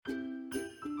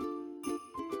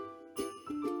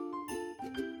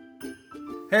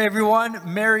Hey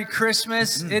everyone, Merry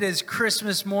Christmas. It is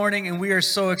Christmas morning and we are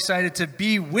so excited to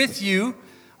be with you.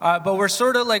 But we're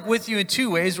sort of like with you in two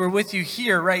ways. We're with you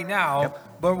here right now,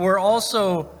 but we're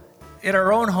also in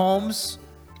our own homes,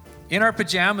 in our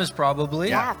pajamas probably.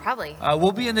 Yeah, probably.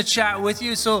 We'll be in the chat with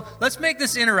you. So let's make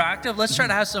this interactive. Let's try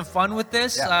to have some fun with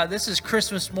this. This is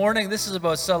Christmas morning. This is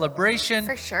about celebration.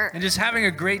 For sure. And just having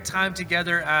a great time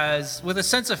together with a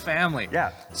sense of family.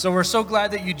 Yeah. So we're so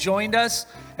glad that you joined us.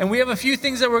 And we have a few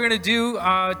things that we're going to do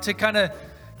to kind of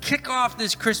kick off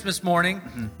this Christmas morning.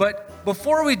 But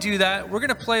before we do that, we're going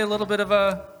to play a little bit of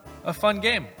a fun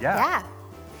game. Yeah.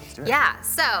 Let's do it. Yeah.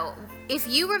 So if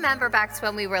you remember back to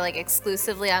when we were like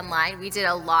exclusively online, we did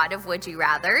a lot of Would You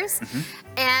Rathers.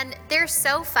 And they're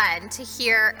so fun to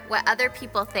hear what other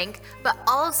people think, but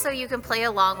also you can play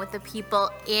along with the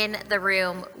people in the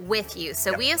room with you.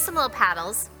 So we have some little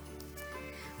paddles.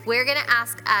 We're going to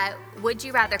ask a Would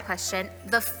You Rather question.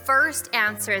 The first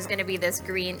answer is going to be this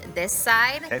green, this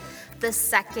side. Okay. The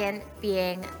second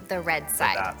being the red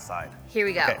side. That side. Here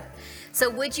we go. Okay.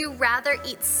 So would you rather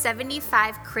eat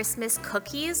 75 Christmas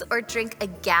cookies or drink a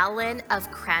gallon of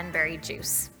cranberry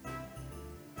juice?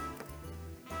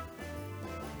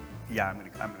 Yeah, I'm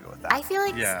gonna go with that. I feel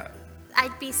like Yeah.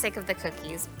 I'd be sick of the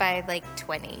cookies by like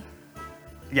 20.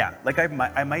 Yeah, like I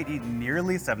might eat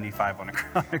nearly 75 on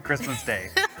a Christmas day,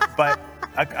 but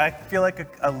I feel like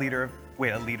a liter.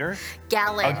 A liter?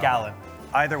 Gallon. A gallon.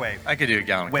 Either way. I could do a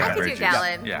gallon. Way of I could cranberry do juice.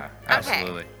 gallon. Yeah,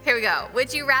 absolutely. Okay, here we go.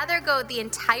 Would you rather go the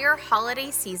entire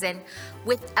holiday season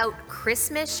without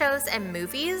Christmas shows and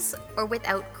movies or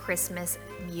without Christmas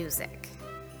music?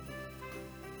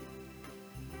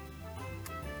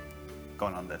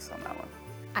 Going on that one.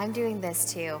 I'm doing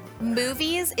this too.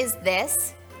 Movies is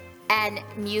this, and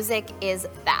music is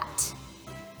that.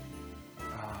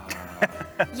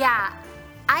 Yeah,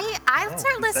 I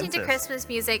start listening to consensus. Christmas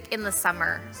music in the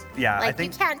summer. Yeah, like I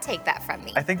think you can't take that from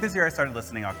me. I think this year I started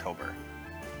listening October.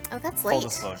 Oh, that's Full late.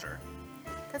 disclosure.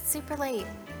 That's super late.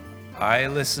 I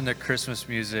listen to Christmas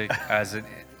music as an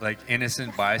like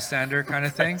innocent bystander kind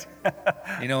of thing.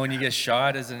 You know, when you get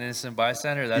shot as an innocent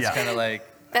bystander, that's Yeah. kind of like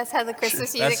That's how the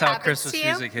Christmas music that's how happens Christmas to you.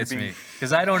 music hits me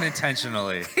because I don't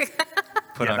intentionally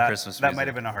put on that, Christmas that music. might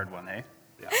have been a hard one, eh?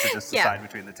 Yeah. To just Yeah. decide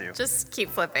between the two. Just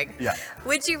keep flipping. Yeah.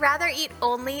 Would you rather eat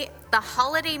only the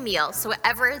holiday meal, so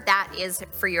whatever that is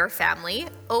for your family,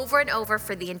 over and over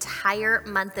for the entire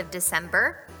month of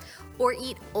December, or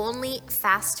eat only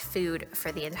fast food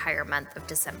for the entire month of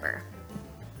December?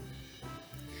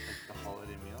 The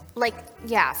holiday meal. Like,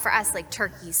 yeah, for us, like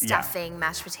turkey, stuffing,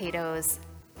 mashed potatoes.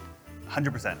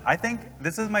 100%. I think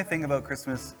this is my thing about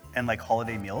Christmas and like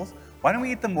holiday meals. Why don't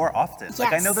we eat them more often?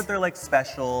 Like I know Yes. that they're like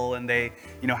special and they,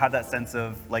 have that sense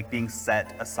of like being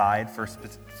set aside for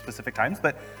specific times.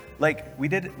 But like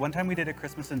one time we did a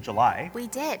Christmas in July. We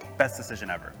did. Best decision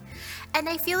ever. And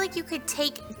I feel like you could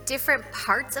take different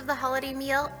parts of the holiday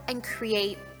meal and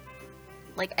create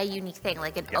like a unique thing,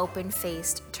 like an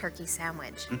open-faced turkey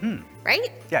sandwich.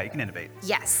 Right? Yeah, you can innovate.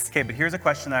 Yes. Okay, but here's a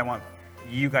question that I want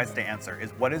you guys to answer is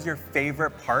what is your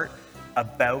favorite part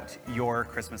about your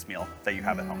Christmas meal that you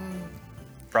have at home?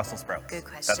 Brussels sprouts. Good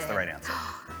That's question. the right answer.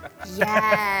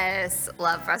 Yes.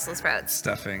 Love Brussels sprouts.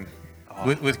 Stuffing.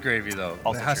 With gravy though.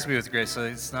 Also it has true. to be with gravy, so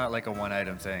it's not like a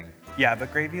one-item thing. Yeah,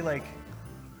 but gravy's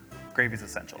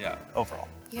essential. Yeah. Overall.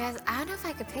 You guys, I don't know if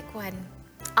I could pick one.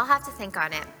 I'll have to think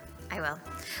on it. I will.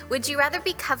 Would you rather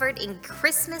be covered in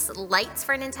Christmas lights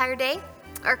for an entire day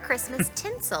or Christmas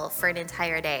tinsel for an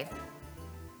entire day?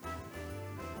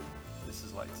 This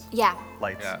is lights. Yeah.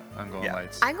 Lights. Yeah, I'm going Yeah.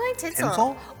 lights. I'm going tinsel.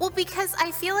 Tinsel? Well, because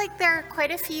I feel like there are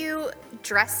quite a few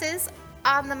dresses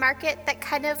on the market that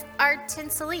kind of are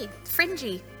tinsel-y,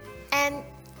 fringy. And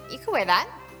you can wear that.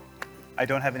 I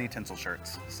don't have any tinsel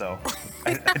shirts, so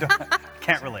I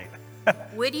can't relate.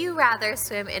 Would you rather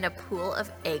swim in a pool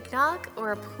of eggnog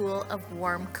or a pool of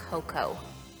warm cocoa?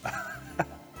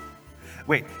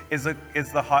 Wait, is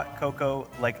the hot cocoa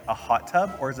like a hot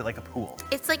tub or is it like a pool?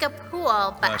 It's like a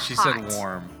pool, but No, she hot. said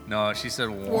warm. No, she said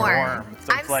warm. Warm.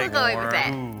 So I'm it's still like going with it.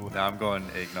 Ooh. No, I'm going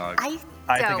eggnog. I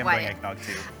I don't think I'm want going it. eggnog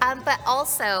too. But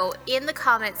also, in the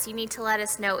comments, you need to let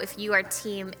us know if you are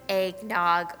team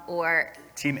eggnog or...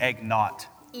 Team egg not.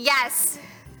 Yes!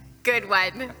 Good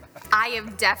one. I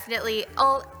am definitely...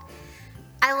 Oh,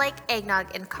 I like eggnog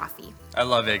and coffee. I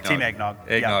love eggnog. Team eggnog.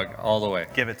 Eggnog all the way.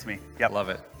 Give it to me. Yep. Love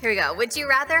it. Here we go. Would you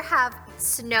rather have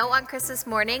snow on Christmas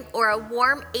morning or a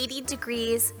warm 80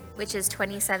 degrees, which is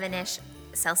 27-ish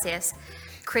Celsius,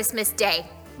 Christmas day?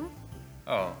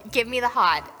 Oh, Give me the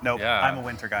hot. Nope. Yeah. I'm a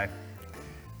winter guy.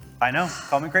 I know.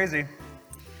 Call me crazy.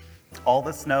 All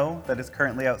the snow that is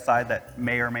currently outside that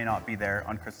may or may not be there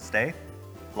on Christmas Day,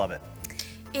 love it.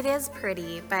 It is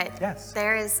pretty, but Yes.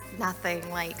 there is nothing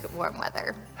like warm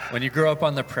weather. When you grow up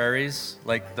on the prairies,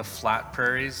 like the flat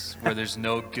prairies where there's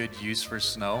no good use for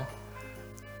snow,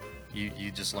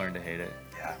 you just learn to hate it.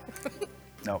 Yeah.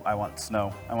 No, I want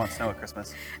snow. I want snow at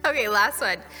Christmas. Okay, last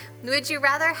one. Would you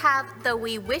rather have the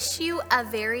We Wish You a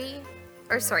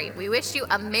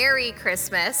Merry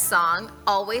Christmas song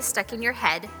always stuck in your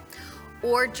head,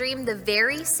 or dream the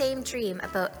very same dream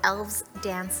about elves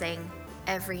dancing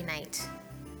every night?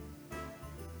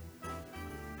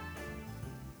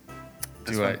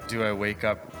 Do I wake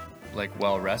up like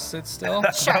well rested still?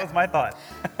 Sure. That was my thought.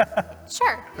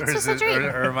 Sure, it's just a dream.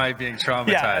 or am I being Yeah.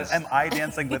 traumatized? Am I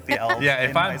dancing with the elves? Yeah,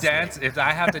 in my sleep? if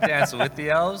I have to dance with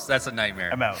the elves, that's a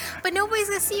nightmare. I'm out. But nobody's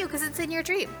gonna see you because it's in your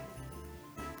dream.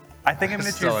 I think I'm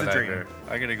going to Still choose a the dream. nightmare.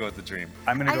 I'm gonna go with the dream.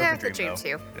 I'm going to I go got with the the dream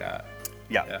dream, too. Yeah.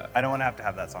 Yeah. Yeah. I don't want to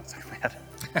have that song stuck in my head.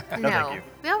 No, thank you.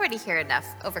 We already hear enough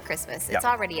over Christmas. It's Yeah.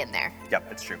 already in there.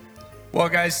 Yep, it's true. Well,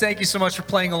 guys, thank you so much for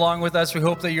playing along with us. We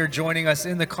hope that you're joining us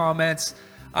in the comments.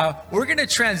 We're going to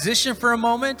transition for a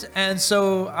moment. And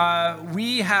so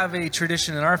we have a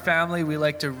tradition in our family. We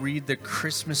like to read the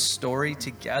Christmas story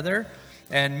together.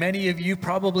 And many of you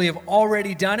probably have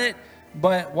already done it,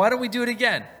 but why don't we do it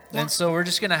again? Yeah. And so we're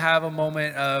just going to have a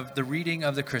moment of the reading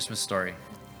of the Christmas story.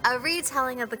 A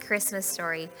retelling of the Christmas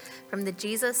story from the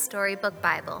Jesus Storybook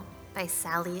Bible by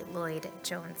Sally Lloyd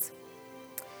Jones.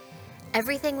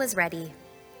 Everything was ready.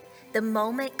 The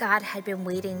moment God had been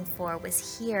waiting for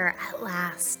was here at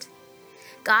last.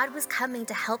 God was coming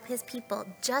to help his people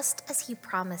just as he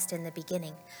promised in the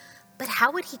beginning. But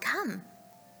how would he come?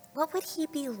 What would he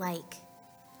be like?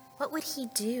 What would he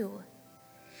do?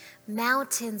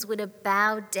 Mountains would have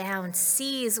bowed down,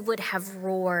 seas would have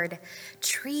roared,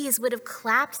 trees would have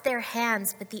clapped their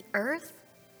hands, but the earth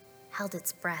held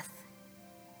its breath.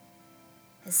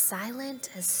 As silent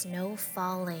as snow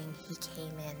falling, he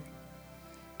came in.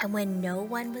 And when no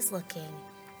one was looking,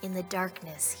 in the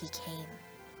darkness he came.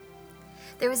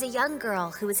 There was a young girl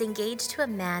who was engaged to a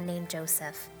man named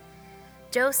Joseph.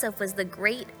 Joseph was the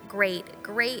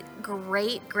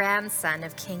great-great-great-great-grandson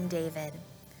of King David.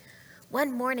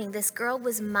 One morning, this girl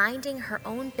was minding her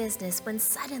own business when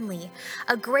suddenly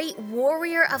a great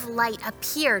warrior of light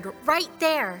appeared right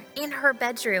there in her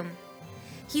bedroom.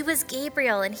 He was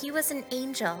Gabriel, and he was an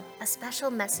angel, a special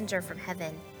messenger from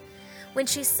heaven. When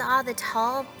she saw the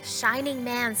tall, shining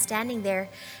man standing there,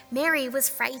 Mary was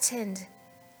frightened.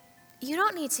 "You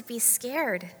don't need to be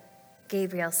scared,"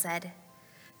 Gabriel said.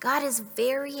 "God is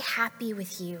very happy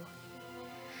with you."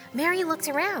 Mary looked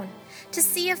around to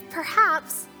see if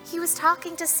perhaps he was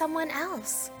talking to someone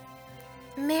else.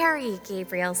 "Mary,"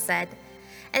 Gabriel said,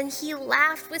 and he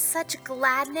laughed with such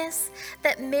gladness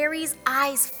that Mary's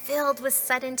eyes filled with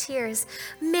sudden tears.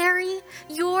 "Mary,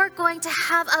 you're going to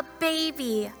have a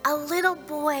baby, a little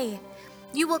boy.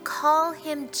 You will call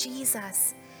him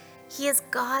Jesus. He is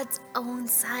God's own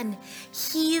son.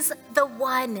 He's the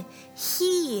one.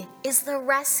 He is the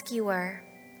rescuer.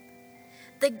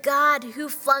 The God who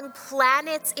flung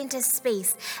planets into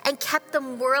space and kept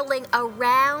them whirling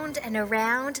around and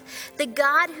around. The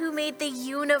God who made the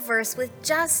universe with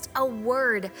just a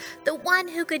word. The one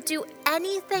who could do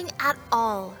anything at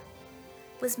all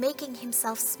was making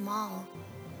himself small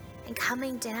and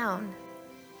coming down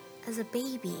as a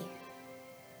baby.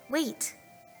 Wait,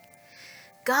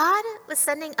 God was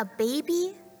sending a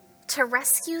baby to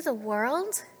rescue the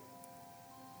world?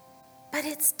 But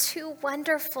it's too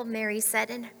wonderful, Mary said,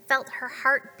 and felt her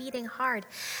heart beating hard.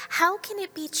 How can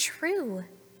it be true?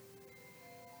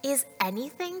 Is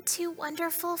anything too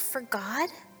wonderful for God?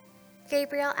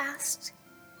 Gabriel asked.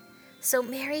 So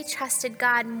Mary trusted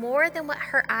God more than what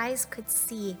her eyes could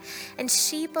see, and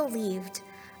she believed.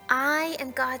 "I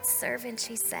am God's servant,"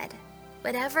 she said.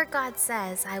 "Whatever God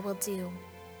says, I will do."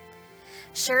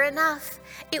 Sure enough,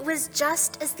 it was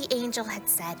just as the angel had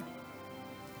said.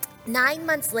 9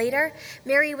 months later,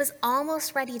 Mary was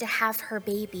almost ready to have her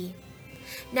baby.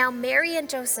 Now, Mary and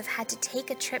Joseph had to take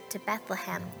a trip to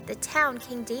Bethlehem, the town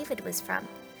King David was from.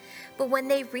 But when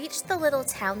they reached the little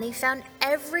town, they found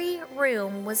every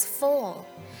room was full.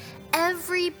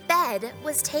 Every bed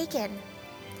was taken.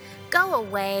 "Go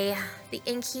away," the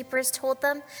innkeepers told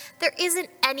them. "There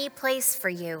isn't any place for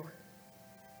you."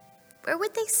 Where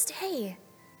would they stay?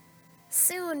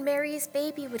 Soon Mary's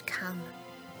baby would come.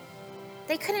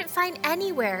 They couldn't find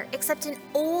anywhere except an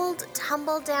old,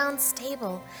 tumble-down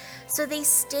stable, so they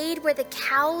stayed where the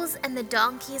cows and the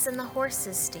donkeys and the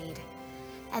horses stayed.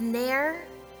 And there,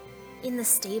 in the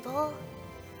stable,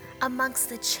 amongst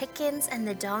the chickens and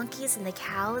the donkeys and the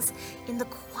cows, in the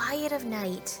quiet of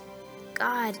night,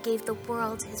 God gave the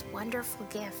world his wonderful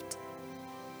gift.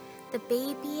 the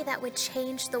baby that would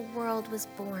change the world was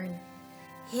born,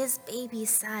 his baby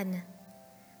son.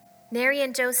 Mary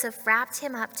and Joseph wrapped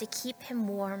him up to keep him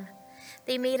warm.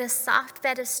 They made a soft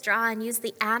bed of straw and used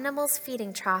the animal's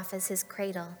feeding trough as his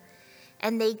cradle.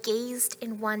 And they gazed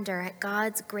in wonder at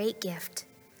God's great gift,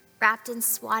 wrapped in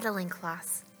swaddling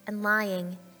cloths and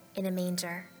lying in a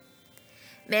manger.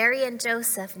 Mary and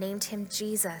Joseph named him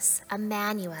Jesus,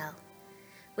 Emmanuel,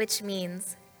 which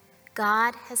means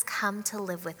God has come to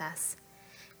live with us,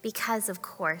 because, of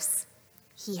course,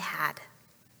 he had.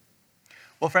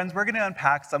 Well, friends, we're going to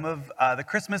unpack some of the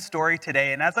Christmas story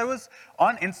today. And as I was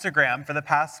on Instagram for the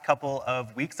past couple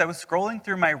of weeks, I was scrolling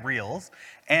through my reels,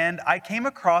 and I came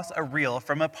across a reel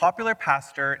from a popular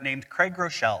pastor named Craig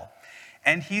Groeschel.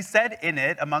 And he said in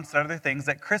it, amongst other things,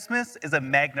 that Christmas is a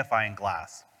magnifying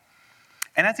glass.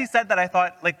 And as he said that, I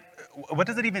thought, like, what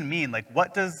does it even mean? Like,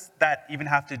 what does that even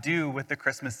have to do with the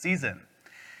Christmas season?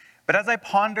 But as I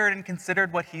pondered and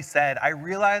considered what he said, I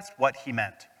realized what he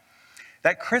meant.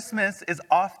 That Christmas is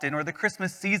often, or the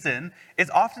Christmas season, is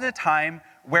often a time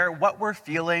where what we're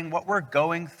feeling, what we're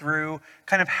going through,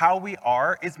 kind of how we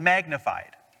are, is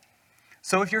magnified.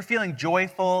 So if you're feeling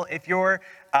joyful, if you're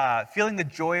feeling the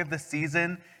joy of the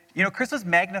season, Christmas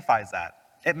magnifies that.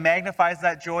 It magnifies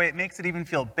that joy. It makes it even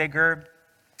feel bigger.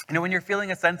 When you're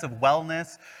feeling a sense of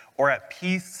wellness or at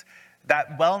peace,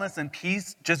 that wellness and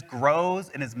peace just grows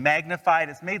and is magnified.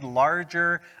 It's made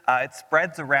larger. It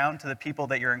spreads around to the people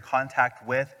that you're in contact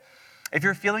with. If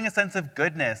you're feeling a sense of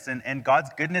goodness and God's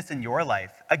goodness in your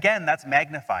life, again, that's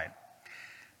magnified.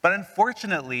 But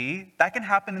unfortunately, that can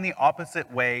happen in the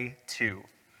opposite way too.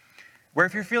 Where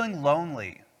if you're feeling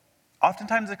lonely,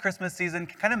 oftentimes the Christmas season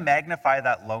can kind of magnify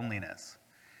that loneliness.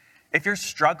 If you're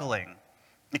struggling,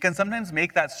 it can sometimes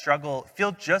make that struggle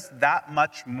feel just that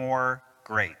much more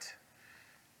great.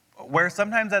 Where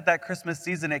sometimes at that Christmas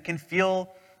season, it can feel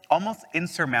almost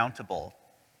insurmountable.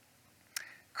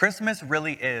 Christmas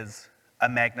really is a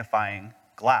magnifying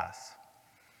glass.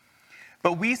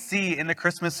 But we see in the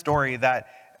Christmas story that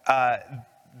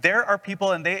there are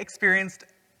people, and they experienced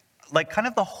like kind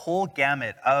of the whole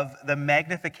gamut of the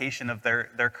magnification of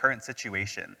their current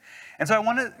situation. And so I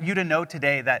want you to know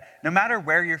today that no matter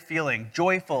where you're feeling,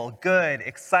 joyful, good,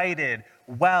 excited,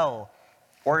 well,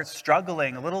 or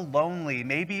struggling, a little lonely,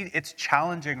 maybe it's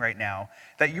challenging right now,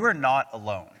 that you are not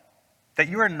alone. That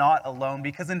you are not alone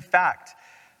because, in fact,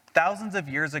 thousands of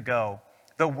years ago,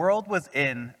 the world was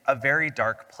in a very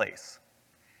dark place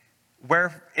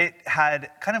where it had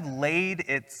kind of laid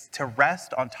its to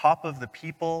rest on top of the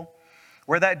people,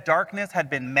 where that darkness had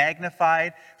been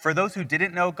magnified. For those who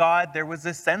didn't know God, there was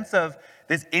this sense of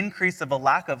this increase of a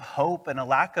lack of hope and a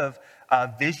lack of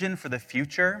vision for the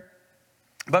future.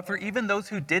 But for even those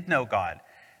who did know God,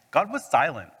 God was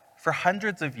silent for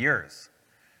hundreds of years.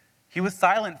 He was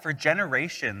silent for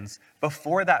generations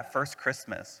before that first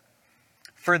Christmas.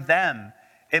 For them,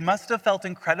 it must have felt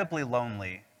incredibly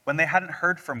lonely when they hadn't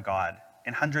heard from God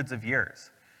in hundreds of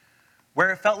years, where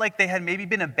it felt like they had maybe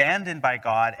been abandoned by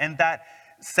God, and that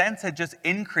sense had just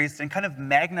increased and kind of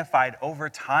magnified over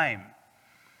time.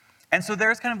 And so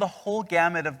there's kind of the whole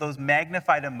gamut of those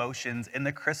magnified emotions in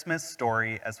the Christmas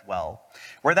story as well,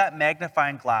 where that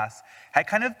magnifying glass had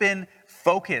kind of been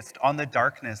focused on the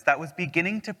darkness that was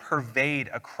beginning to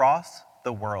pervade across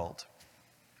the world.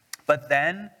 But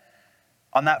then,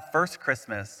 on that first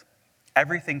Christmas,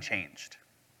 everything changed.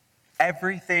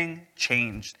 Everything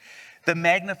changed. The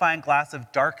magnifying glass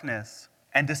of darkness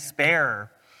and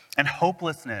despair and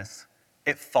hopelessness,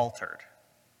 it faltered.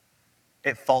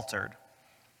 It faltered.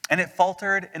 And it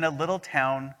faltered in a little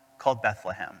town called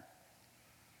Bethlehem.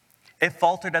 It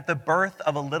faltered at the birth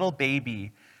of a little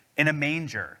baby in a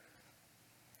manger.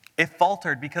 It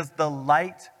faltered because the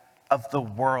light of the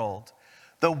world,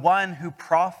 the one who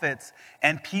prophets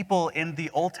and people in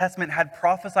the Old Testament had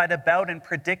prophesied about and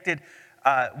predicted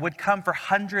would come for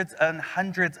hundreds and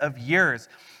hundreds of years,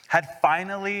 had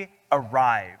finally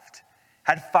arrived,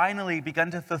 had finally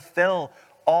begun to fulfill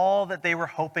all that they were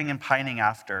hoping and pining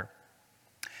after.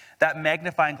 That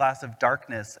magnifying glass of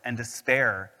darkness and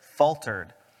despair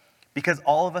faltered because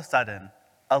all of a sudden,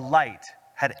 a light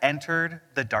had entered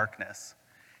the darkness.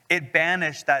 It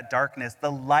banished that darkness.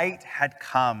 The light had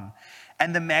come.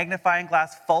 And the magnifying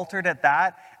glass faltered at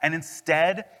that and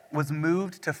instead was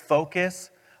moved to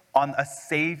focus on a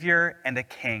Savior and a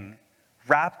King,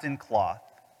 wrapped in cloth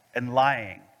and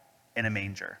lying in a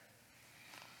manger.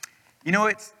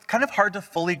 It's kind of hard to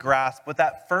fully grasp what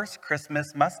that first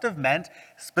Christmas must have meant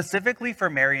specifically for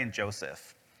Mary and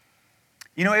Joseph.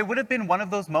 It would have been one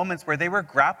of those moments where they were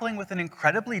grappling with an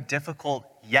incredibly difficult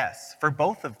yes for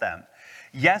both of them.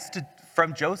 Yes,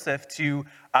 from Joseph to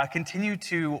continue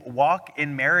to walk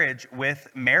in marriage with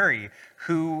Mary,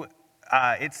 who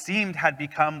it seemed had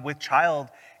become with child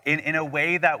in a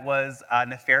way that was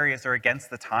nefarious or against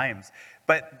the times.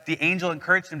 But the angel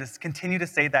encouraged him to continue to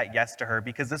say that yes to her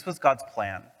because this was God's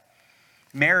plan.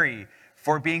 Mary,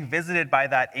 for being visited by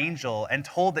that angel and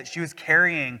told that she was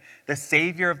carrying the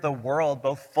Savior of the world,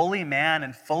 both fully man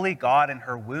and fully God in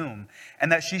her womb,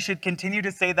 and that she should continue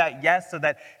to say that yes so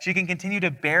that she can continue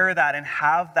to bear that and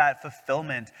have that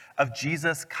fulfillment of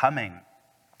Jesus coming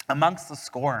amongst the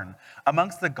scorn,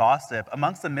 amongst the gossip,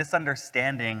 amongst the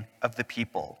misunderstanding of the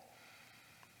people.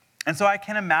 And so I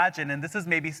can imagine, and this is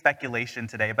maybe speculation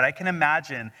today, but I can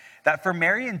imagine that for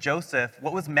Mary and Joseph,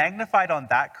 what was magnified on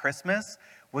that Christmas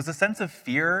was a sense of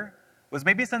fear, was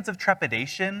maybe a sense of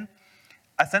trepidation,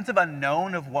 a sense of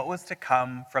unknown of what was to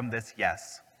come from this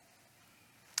yes.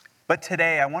 But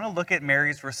today, I want to look at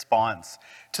Mary's response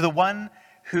to the one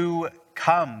who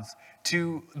comes,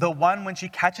 to the one when she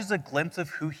catches a glimpse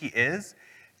of who he is,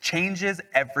 changes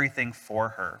everything for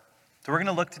her. So we're going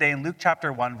to look today in Luke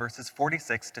chapter 1, verses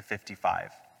 46 to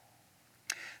 55.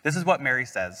 This is what Mary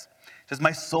says. She says,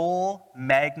 "My soul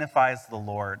magnifies the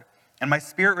Lord, and my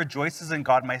spirit rejoices in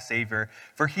God my Savior,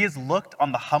 for he has looked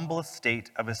on the humble estate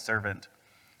of his servant.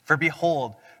 For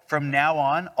behold, from now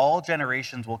on all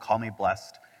generations will call me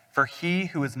blessed, for he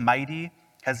who is mighty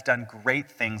has done great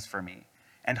things for me,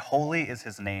 and holy is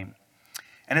his name.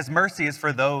 And his mercy is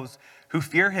for those who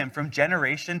fear him from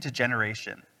generation to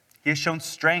generation. He has shown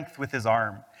strength with his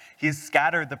arm. He has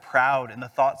scattered the proud in the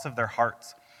thoughts of their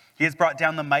hearts. He has brought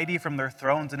down the mighty from their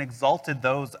thrones and exalted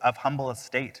those of humble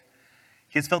estate.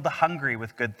 He has filled the hungry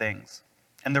with good things,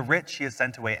 and the rich he has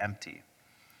sent away empty.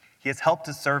 He has helped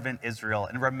his servant Israel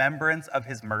in remembrance of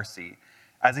his mercy,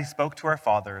 as he spoke to our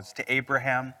fathers, to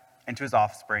Abraham, and to his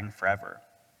offspring forever."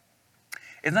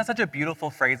 Isn't that such a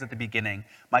beautiful phrase at the beginning?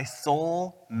 My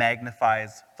soul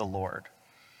magnifies the Lord.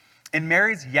 In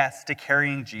Mary's yes to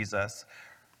carrying Jesus,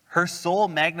 her soul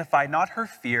magnified not her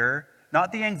fear,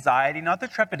 not the anxiety, not the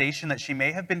trepidation that she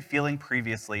may have been feeling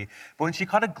previously, but when she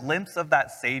caught a glimpse of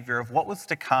that Savior, of what was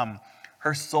to come,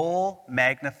 her soul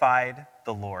magnified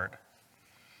the Lord.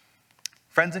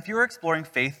 Friends, if you are exploring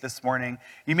faith this morning,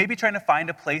 you may be trying to find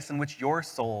a place in which your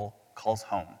soul calls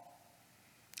home.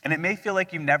 And it may feel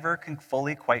like you never can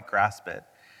fully quite grasp it.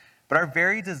 But our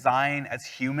very design as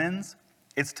humans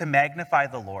is to magnify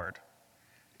the Lord.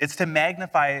 It's to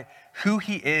magnify who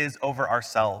he is over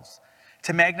ourselves,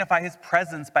 to magnify his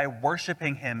presence by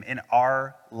worshiping him in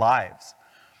our lives.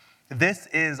 This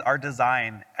is our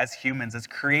design as humans, as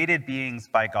created beings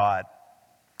by God,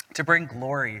 to bring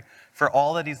glory for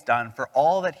all that he's done, for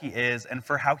all that he is, and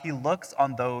for how he looks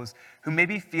on those who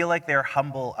maybe feel like they're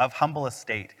of humble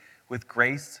estate with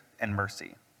grace and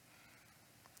mercy.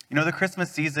 You know, the Christmas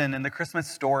season and the Christmas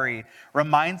story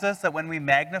reminds us that when we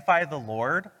magnify the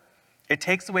Lord, it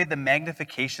takes away the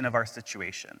magnification of our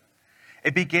situation.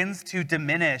 It begins to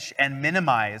diminish and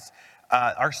minimize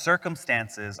our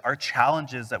circumstances, our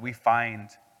challenges that we find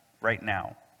right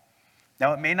now.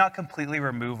 Now, it may not completely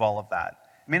remove all of that.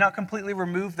 It may not completely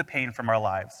remove the pain from our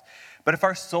lives. But if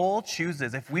our soul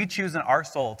chooses, if we choose in our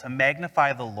soul to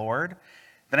magnify the Lord,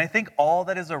 then I think all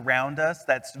that is around us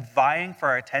that's vying for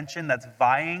our attention, that's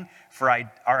vying for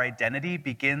our identity,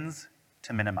 begins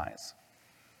to minimize.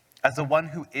 As the one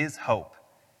who is hope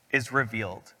is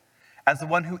revealed, as the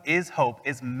one who is hope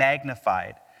is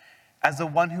magnified, as the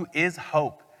one who is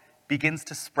hope begins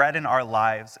to spread in our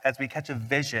lives as we catch a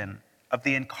vision of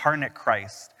the incarnate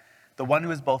Christ, the one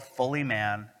who is both fully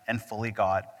man and fully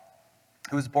God,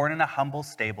 who was born in a humble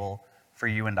stable for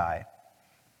you and I.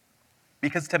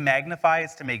 Because to magnify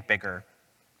is to make bigger,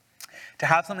 to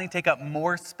have something take up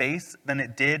more space than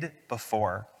it did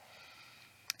before.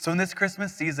 So in this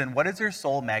Christmas season, what is your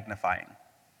soul magnifying?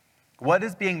 What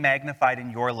is being magnified in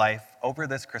your life over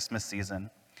this Christmas season?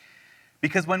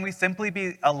 Because when we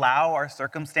simply allow our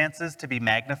circumstances to be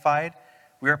magnified,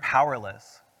 we are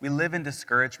powerless. We live in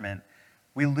discouragement.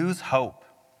 We lose hope.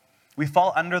 We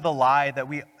fall under the lie that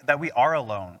we are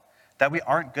alone, that we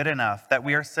aren't good enough, that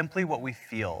we are simply what we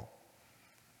feel.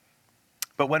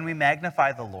 But when we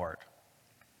magnify the Lord,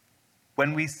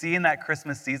 when we see in that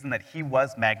Christmas season that he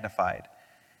was magnified,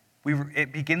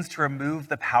 it begins to remove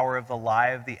the power of the lie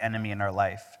of the enemy in our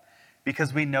life,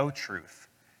 because we know truth,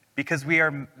 because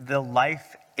the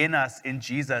life in us in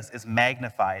Jesus is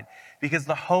magnified, because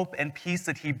the hope and peace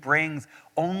that he brings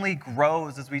only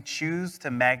grows as we choose to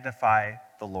magnify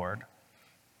the Lord.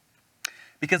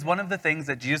 Because one of the things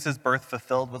that Jesus' birth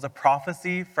fulfilled was a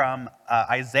prophecy from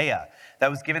Isaiah that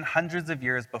was given hundreds of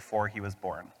years before he was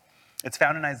born. It's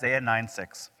found in Isaiah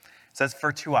 9:6. It says,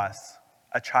 "For to us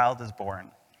a child is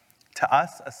born. To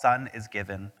us a son is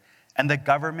given, and the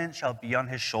government shall be on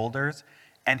his shoulders,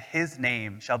 and his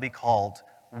name shall be called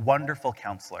Wonderful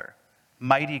Counselor,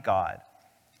 Mighty God,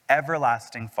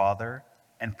 Everlasting Father,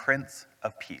 and Prince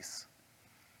of Peace.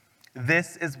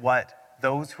 This is what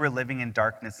those who are living in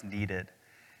darkness needed,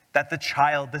 that the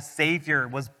child, the Savior,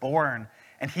 was born,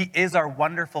 and he is our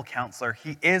wonderful counselor.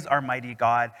 He is our mighty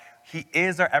God. He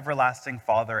is our everlasting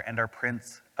Father and our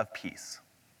Prince of Peace.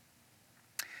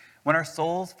 When our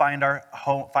souls find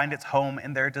its home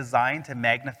in their design to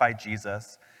magnify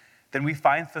Jesus, then we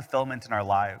find fulfillment in our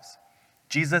lives.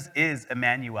 Jesus is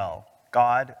Emmanuel,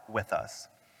 God with us.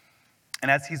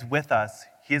 And as he's with us,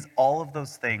 he is all of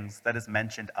those things that is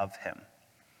mentioned of him.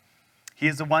 He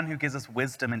is the one who gives us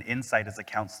wisdom and insight as a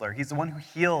counselor. He's the one who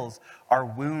heals our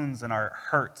wounds and our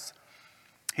hurts.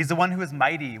 He's the one who is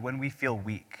mighty when we feel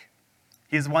weak.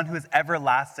 He is the one who is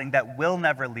everlasting, that will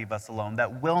never leave us alone,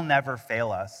 that will never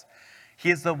fail us. He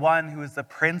is the one who is the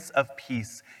Prince of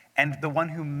Peace, and the one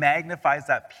who magnifies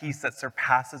that peace that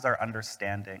surpasses our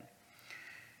understanding.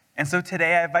 And so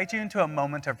today I invite you into a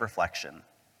moment of reflection.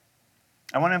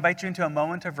 I want to invite you into a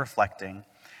moment of reflecting,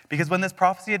 because when this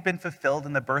prophecy had been fulfilled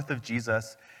in the birth of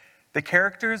Jesus, the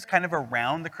characters kind of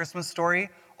around the Christmas story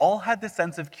all had this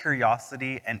sense of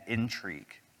curiosity and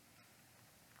intrigue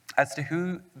as to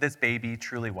who this baby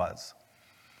truly was.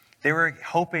 They were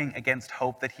hoping against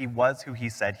hope that he was who he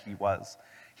said he was.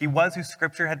 He was who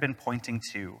Scripture had been pointing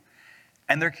to.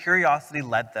 And their curiosity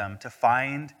led them to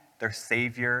find their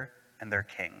Savior and their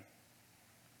King.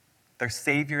 Their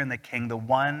Savior and the King, the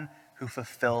one who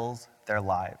fulfills their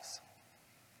lives.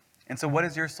 And so what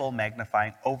is your soul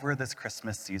magnifying over this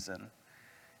Christmas season?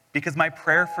 Because my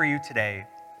prayer for you today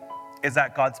is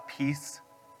that God's peace,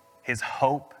 his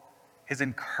hope, his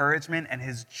encouragement, and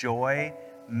his joy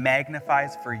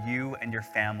magnifies for you and your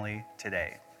family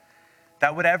today.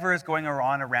 That whatever is going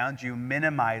on around you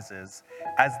minimizes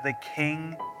as the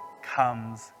King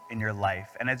comes in your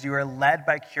life and as you are led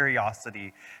by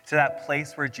curiosity to that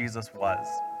place where Jesus was,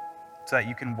 so that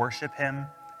you can worship him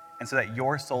and so that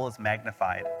your soul is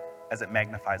magnified as it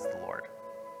magnifies the Lord.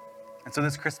 And so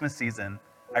this Christmas season,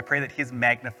 I pray that he is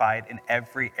magnified in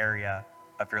every area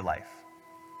of your life.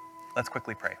 Let's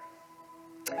quickly pray.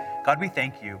 God, we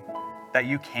thank you that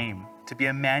you came to be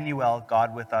Emmanuel,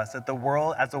 God with us, that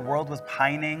as the world was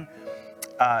pining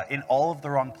in all of the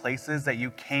wrong places, that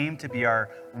you came to be our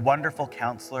wonderful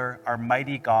counselor, our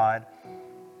mighty God,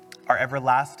 our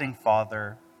everlasting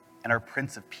Father, and our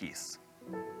Prince of Peace.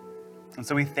 And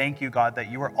so we thank you, God,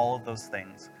 that you are all of those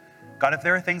things. God, if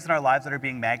there are things in our lives that are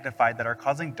being magnified, that are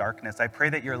causing darkness, I pray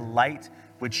that your light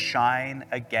would shine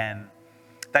again,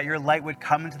 that your light would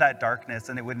come into that darkness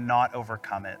and it would not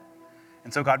overcome it.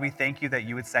 And so, God, we thank you that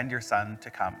you would send your Son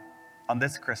to come on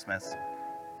this Christmas.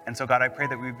 And so, God, I pray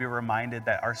that we would be reminded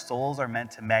that our souls are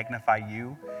meant to magnify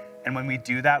you. And when we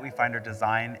do that, we find our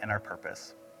design and our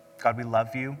purpose. God, we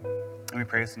love you, and we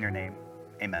pray this in your name.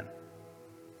 Amen.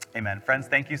 Amen. Friends,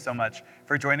 thank you so much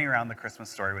for joining around the Christmas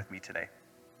story with me today.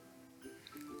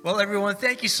 Well, everyone,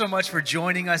 thank you so much for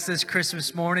joining us this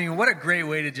Christmas morning. And what a great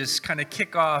way to just kind of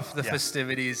kick off the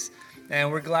festivities.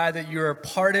 And we're glad that you're a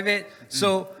part of it. Mm-hmm.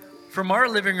 So from our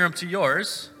living room to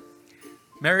yours,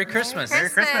 Merry Christmas. Merry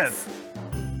Christmas. Merry Christmas.